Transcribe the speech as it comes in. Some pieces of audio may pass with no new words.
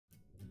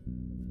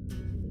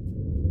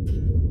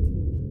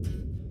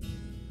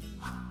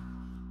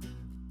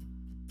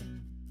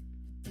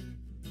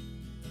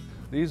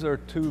These are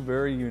two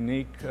very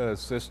unique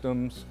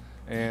systems,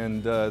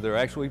 and they're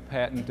actually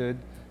patented,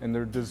 and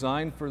they're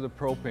designed for the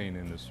propane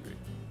industry.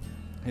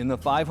 In the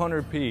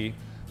 500P,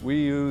 we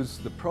use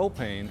the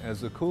propane as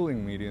the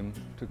cooling medium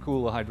to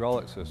cool the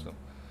hydraulic system.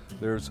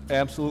 There's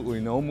absolutely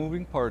no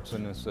moving parts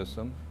in this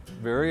system,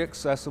 very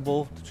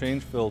accessible to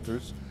change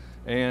filters,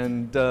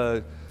 and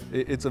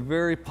it's a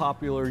very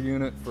popular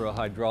unit for a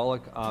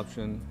hydraulic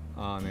option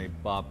on a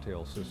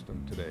bobtail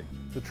system today.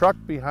 The truck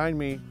behind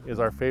me is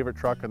our favorite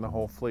truck in the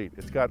whole fleet.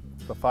 It's got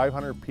the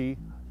 500P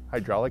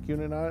hydraulic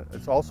unit on it.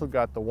 It's also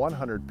got the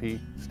 100P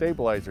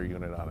stabilizer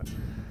unit on it.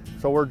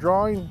 So we're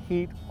drawing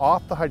heat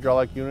off the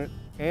hydraulic unit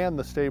and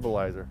the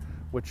stabilizer,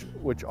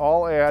 which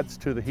all adds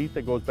to the heat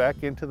that goes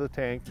back into the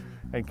tank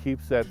and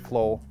keeps that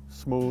flow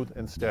smooth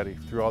and steady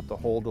throughout the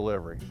whole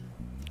delivery.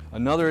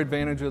 Another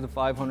advantage of the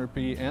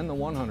 500P and the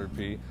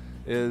 100P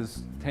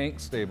is tank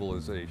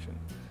stabilization.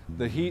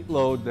 The heat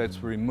load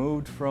that's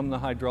removed from the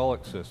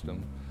hydraulic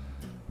system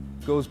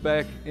goes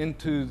back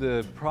into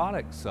the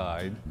product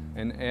side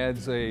and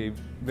adds a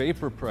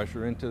vapor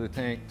pressure into the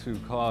tank to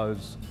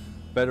cause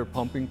better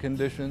pumping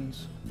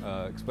conditions,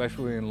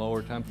 especially in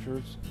lower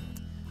temperatures.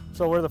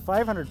 So where the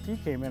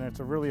 500P came in,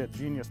 it's really a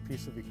genius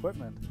piece of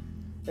equipment,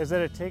 is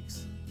that it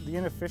takes the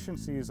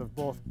inefficiencies of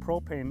both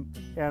propane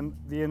and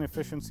the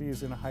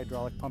inefficiencies in a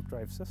hydraulic pump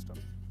drive system.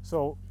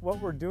 So what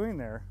we're doing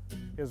there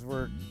is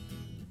we're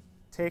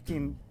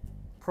taking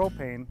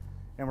propane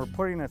and we're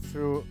putting it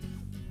through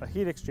a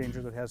heat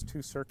exchanger that has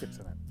two circuits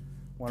in it.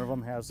 One of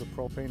them has the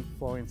propane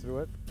flowing through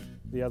it,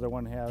 the other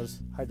one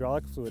has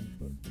hydraulic fluid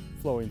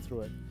flowing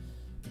through it.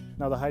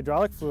 Now the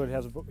hydraulic fluid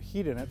has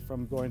heat in it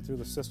from going through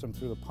the system,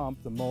 through the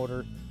pump, the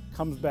motor,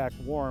 comes back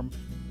warm.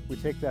 We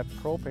take that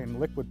propane,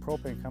 liquid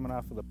propane coming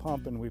off of the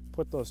pump, and we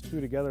put those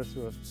two together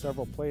through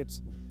several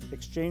plates,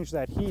 exchange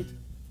that heat.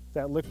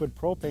 That liquid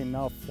propane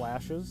now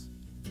flashes,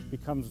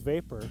 becomes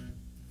vapor,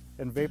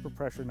 and vapor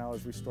pressure now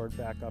is restored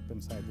back up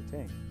inside the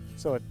tank.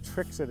 So it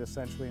tricks it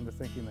essentially into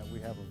thinking that we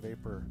have a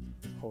vapor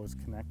hose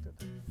connected.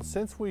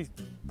 Since we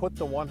put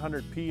the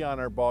 100P on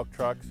our bulk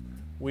trucks,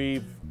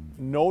 we've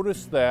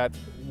noticed that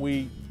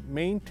we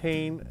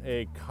maintain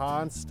a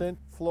constant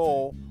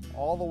flow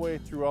all the way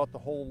throughout the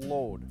whole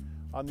load.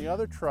 On the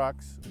other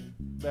trucks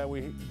that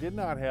we did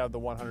not have the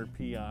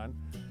 100P on,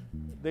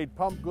 they'd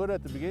pump good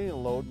at the beginning of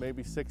the load,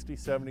 maybe 60,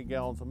 70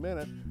 gallons a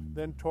minute.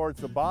 Then towards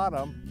the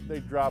bottom,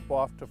 they'd drop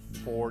off to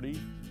 40,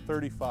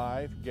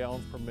 35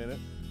 gallons per minute,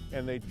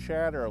 and they'd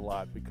chatter a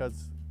lot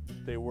because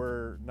they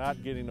were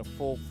not getting a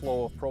full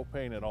flow of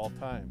propane at all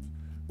times.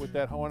 With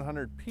that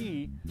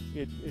 100P,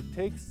 it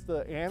takes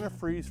the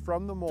antifreeze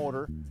from the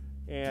motor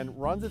and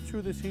runs it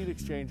through this heat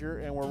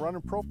exchanger, and we're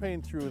running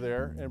propane through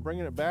there and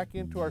bringing it back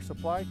into our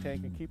supply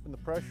tank and keeping the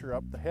pressure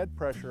up, the head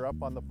pressure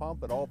up on the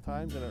pump at all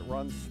times, and it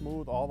runs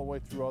smooth all the way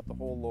throughout the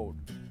whole load.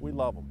 We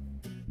love them.